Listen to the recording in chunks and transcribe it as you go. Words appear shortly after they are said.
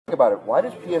Think about it. Why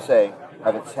does PSA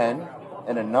have a 10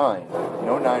 and a 9,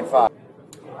 no 9.5?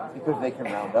 Because they can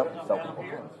round up and sell people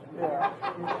pins. Yeah.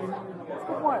 That's a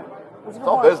good point. It's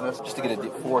all business. Just to get a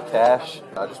 4 cash.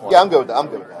 I just want. Yeah, I'm good with that.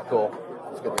 Cool.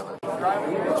 It's good.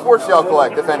 What sports y'all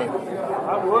collect, if any? I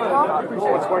would. I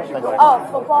appreciate sports you collect. Oh,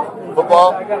 football?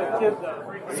 Football? I got a kid.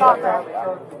 Soccer.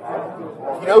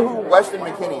 You know who Weston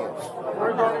McKinnie is?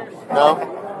 No?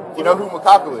 Do you know who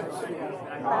Makaku is?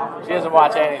 She doesn't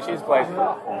watch any. She's played.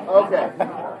 Okay.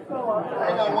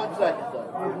 Hang on 1 second, though.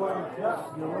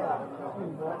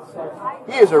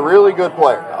 He is a really good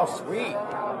player. Oh, sweet.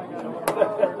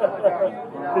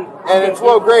 And it's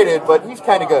low graded, but he's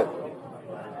kind of good.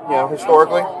 You know,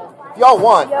 historically. If y'all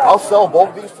want, I'll sell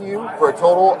both of these to you for a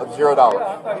total of $0.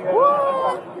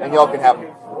 And y'all can have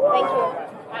them. Thank you.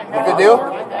 A good deal?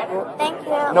 Thank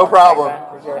you. No problem.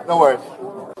 No worries.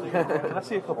 Can I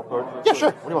see a couple cards? Yeah,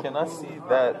 sure. What do you want? Can I see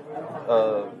that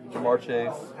Jamar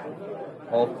Chase,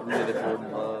 all 3 of the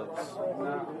Jordan Loves,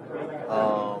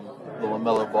 the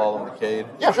LaMelo Ball and McKinnie?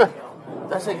 Yeah, sure.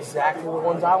 That's exactly the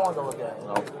ones I wanted to look at.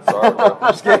 No, sorry, bro.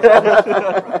 Just kidding.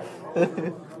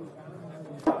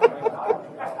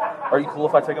 Are you cool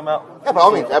if I take them out? Yeah, by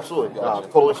all means, absolutely.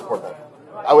 Totally support that.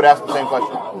 I would ask the same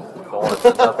question. Don't want to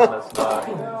sit nothing that's not.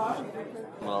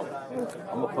 No,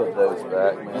 I'm gonna put those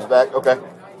back, man. He's back. Okay.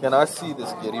 Can I see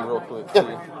this Giddy real quick, Yeah.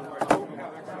 too?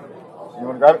 You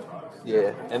want to grab it?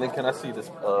 Yeah. And then can I see this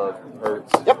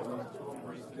Hurts? Yep.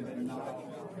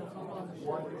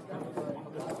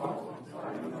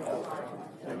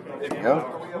 There you go.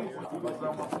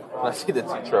 Can I see the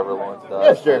 2 Trevor Lawrence dies?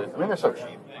 Yeah, sure. I mean, they're so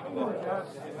cheap.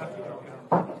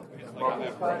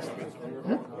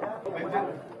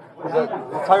 Is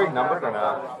Tyreek numbered or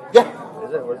not? Yeah.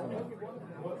 Is it? Where's it?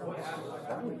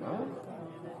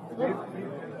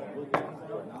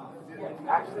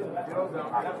 Actually,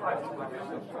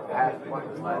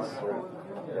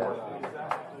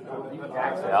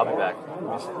 I'll be back.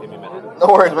 Give me a minute. No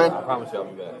worries, man. I promise you I'll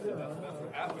be back.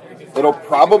 It'll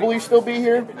probably still be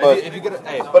here, but If you get it,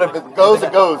 hey, but if it goes,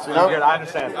 it goes. You know. you're good. I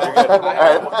understand. You're good. All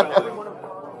right.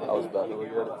 I was about to look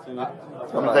at it, too.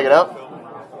 I'm gonna take it out.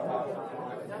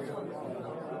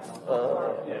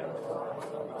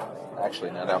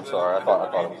 Actually, no, I'm sorry. I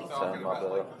thought it was the same. My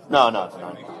bad. No, it's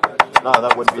not. No,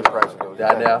 that wouldn't be the price.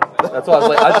 Yeah, now. That's why I was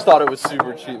like, I just thought it was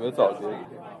super cheap. It's all good.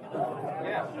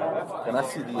 Can I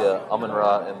see the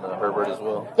Amon-Ra and the Herbert as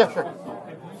well? Yeah, sure.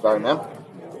 Sorry, man.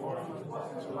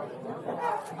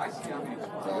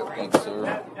 Thanks,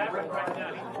 sir.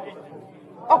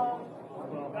 Oh.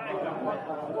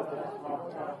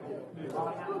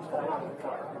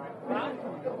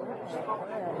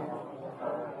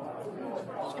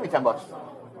 Just give me $10.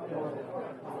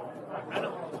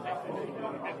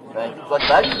 Thank you. Would you like a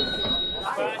bag?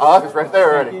 Oh, it's right there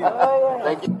already.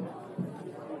 Thank you.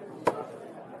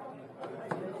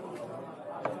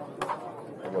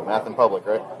 There you go. Math in public,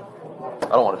 right? I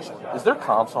don't want to. Is there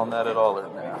comps on that at all, or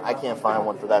no? I can't find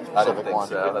one for that I didn't specific think one.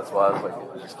 so. That's why I was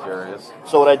like, just curious.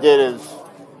 So what I did is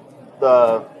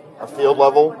a field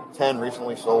level 10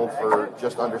 recently sold for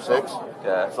just under 6.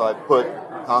 Yeah. So I put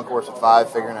Concourse at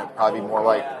 5, figuring it'd probably be more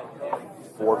like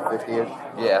 450-ish.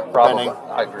 Yeah, probably.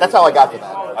 Depending. I agree. That's how I got to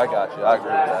that. I got you. I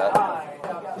agree with that.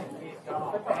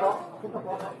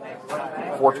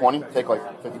 $420. Take like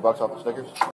 $50 off the stickers.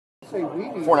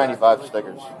 $4.95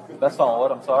 stickers. That's on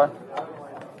what? I'm sorry.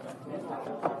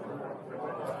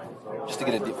 Just to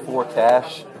get a 4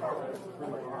 cash.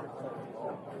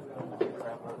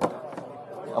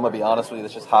 I'm gonna be honest with you.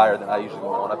 It's just higher than I usually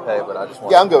want to pay, but I just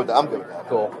want. Yeah, I'm good. I'm good with that.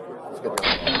 Cool. It's good.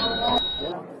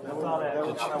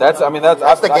 That's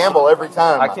That's the gamble every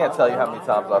time. I can't tell you how many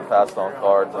times I've passed on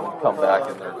cards and come back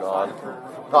and they're gone.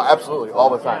 No, absolutely, all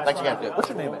the time. Thanks again. Yeah. What's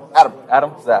your name, man? Adam.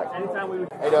 Adam. Zach. How you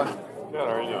doing? Good, how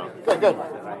are you doing? Good.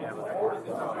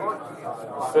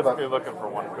 Specifically looking for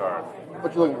one card.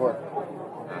 What you looking for?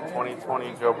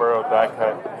 2020 Joe Burrow die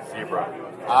cut zebra.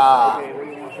 I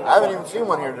haven't even seen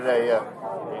one here today yet.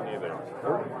 Me neither.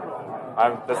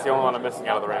 That's the only one I'm missing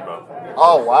out of the rainbow.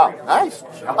 Oh, wow. Nice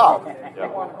job. Yeah.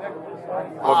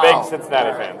 I'm a big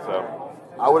Cincinnati fan, so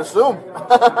I would assume.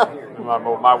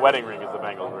 my wedding ring is the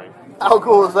Bengals ring. How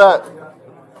cool is that?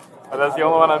 But that's the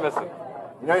only one I'm missing.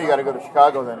 You know you got to go to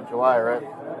Chicago then in July, right?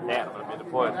 Can't. I'm going to be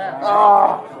deployed.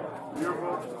 Oh.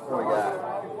 What do we got?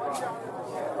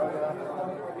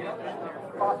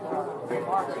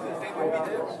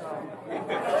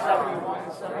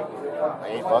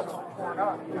 $8.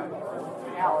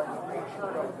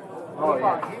 Oh,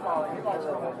 yeah.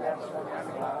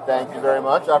 Thank you very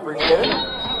much. I appreciate it.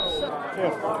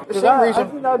 Yeah. For some reason, I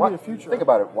think that would be the future. think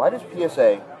about it. Why does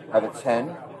PSA have a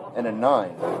 10 and a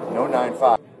 9, no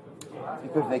 9.5?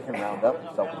 Because they can round up and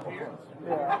sell people things.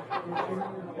 Yeah.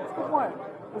 It's a good point.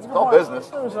 It's all business.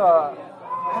 There's I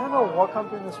don't know what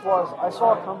company this was. I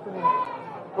saw a company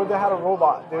where they had a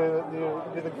robot. They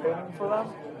did the grading for them.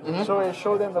 Mm-hmm. So it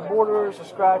showed them the borders, the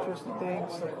scratches, the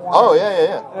things, the corners. Oh,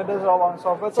 yeah. And it does it all on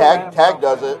itself. That's Tag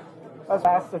does it.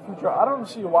 That's the future. I don't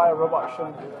see why a robot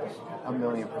shouldn't do this.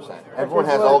 1,000,000%. Everyone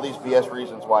has all these BS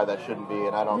reasons why that shouldn't be,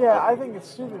 and I don't. Yeah, I think it's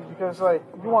stupid because like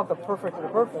you want the perfect of the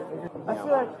perfect. I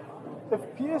feel like if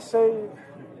PSA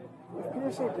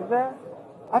did that,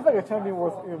 I think a 10 would be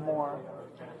worth even more.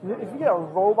 If you get a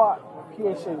robot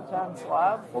PSA 10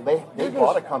 slab, well, they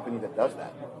bought a company that does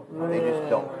that. They just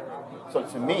don't. So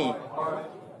to me,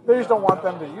 they just don't want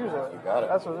them to use it. You got it.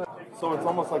 That's what it is. So it's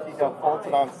almost like he got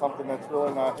faulted on something that's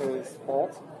really not his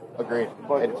fault. agreed.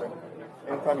 But Anything.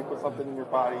 anytime you put something in your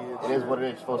body, It is what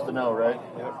it is supposed to know, right?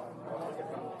 Yep.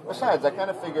 Besides, I kind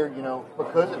of figured,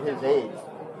 because of his age,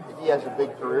 if he has a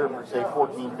big career for, say,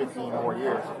 14, 15 more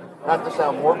years, not to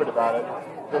sound morbid about it,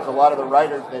 there's a lot of the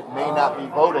writers that may not be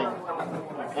voting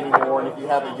anymore, and if you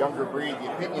have a younger breed,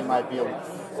 the opinion might be a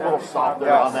little softer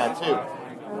on that, too.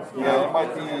 Yeah,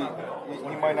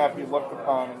 he might not be looked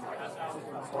upon.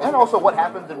 And also what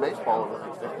happens in baseball over the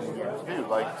next 15 years, too.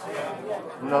 Like,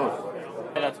 who knows?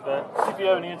 Hey, that's bad. See if you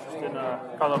have any interest in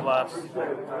Carlo Blast.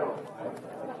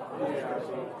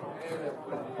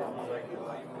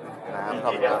 I'm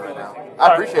probably not right now.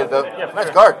 I appreciate it, though. Yeah, nice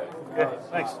sure. card. Okay,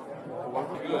 thanks.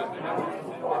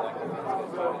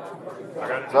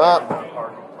 What's up?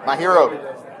 My hero.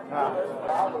 I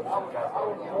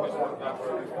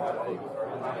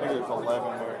think there's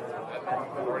 11 there.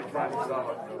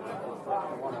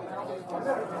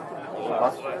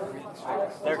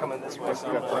 They're coming this way.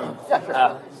 So. Yeah,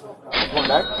 sure. Going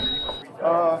back?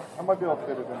 I might be able to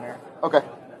fit it in there. Okay.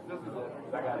 There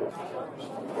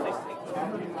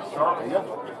you go.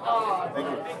 Thank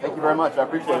you. Thank you very much. I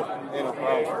appreciate it. Yeah, no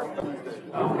problem.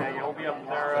 Okay, you'll be up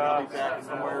there.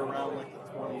 Somewhere around like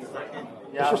the 22nd.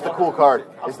 It's just a cool card.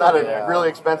 It's not a really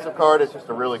expensive card. It's just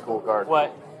a really cool card.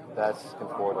 What? That's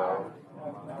Conforto.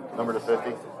 Number to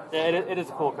 50. Yeah, it is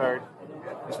a cool card.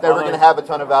 It's never going to have a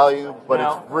ton of value, but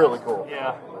No. it's really cool.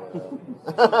 Yeah.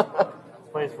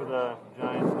 Plays for the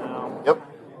Giants now. Yep.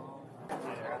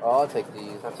 Oh, I'll take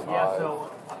these. That's Yeah, five. so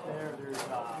there's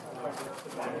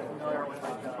familiar with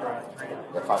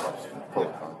Yeah, $5.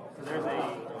 Totally fine. So there's a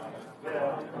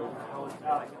there's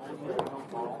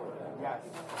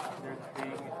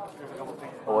a couple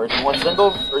things. Or you want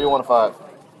singles or you want a 5?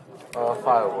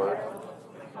 5 would work.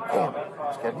 Damn.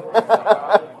 Just kidding.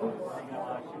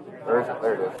 There it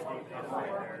is.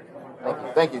 Thank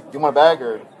you. Thank you. Do you want a bag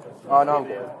or? Oh, no, I'm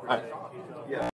good. All right.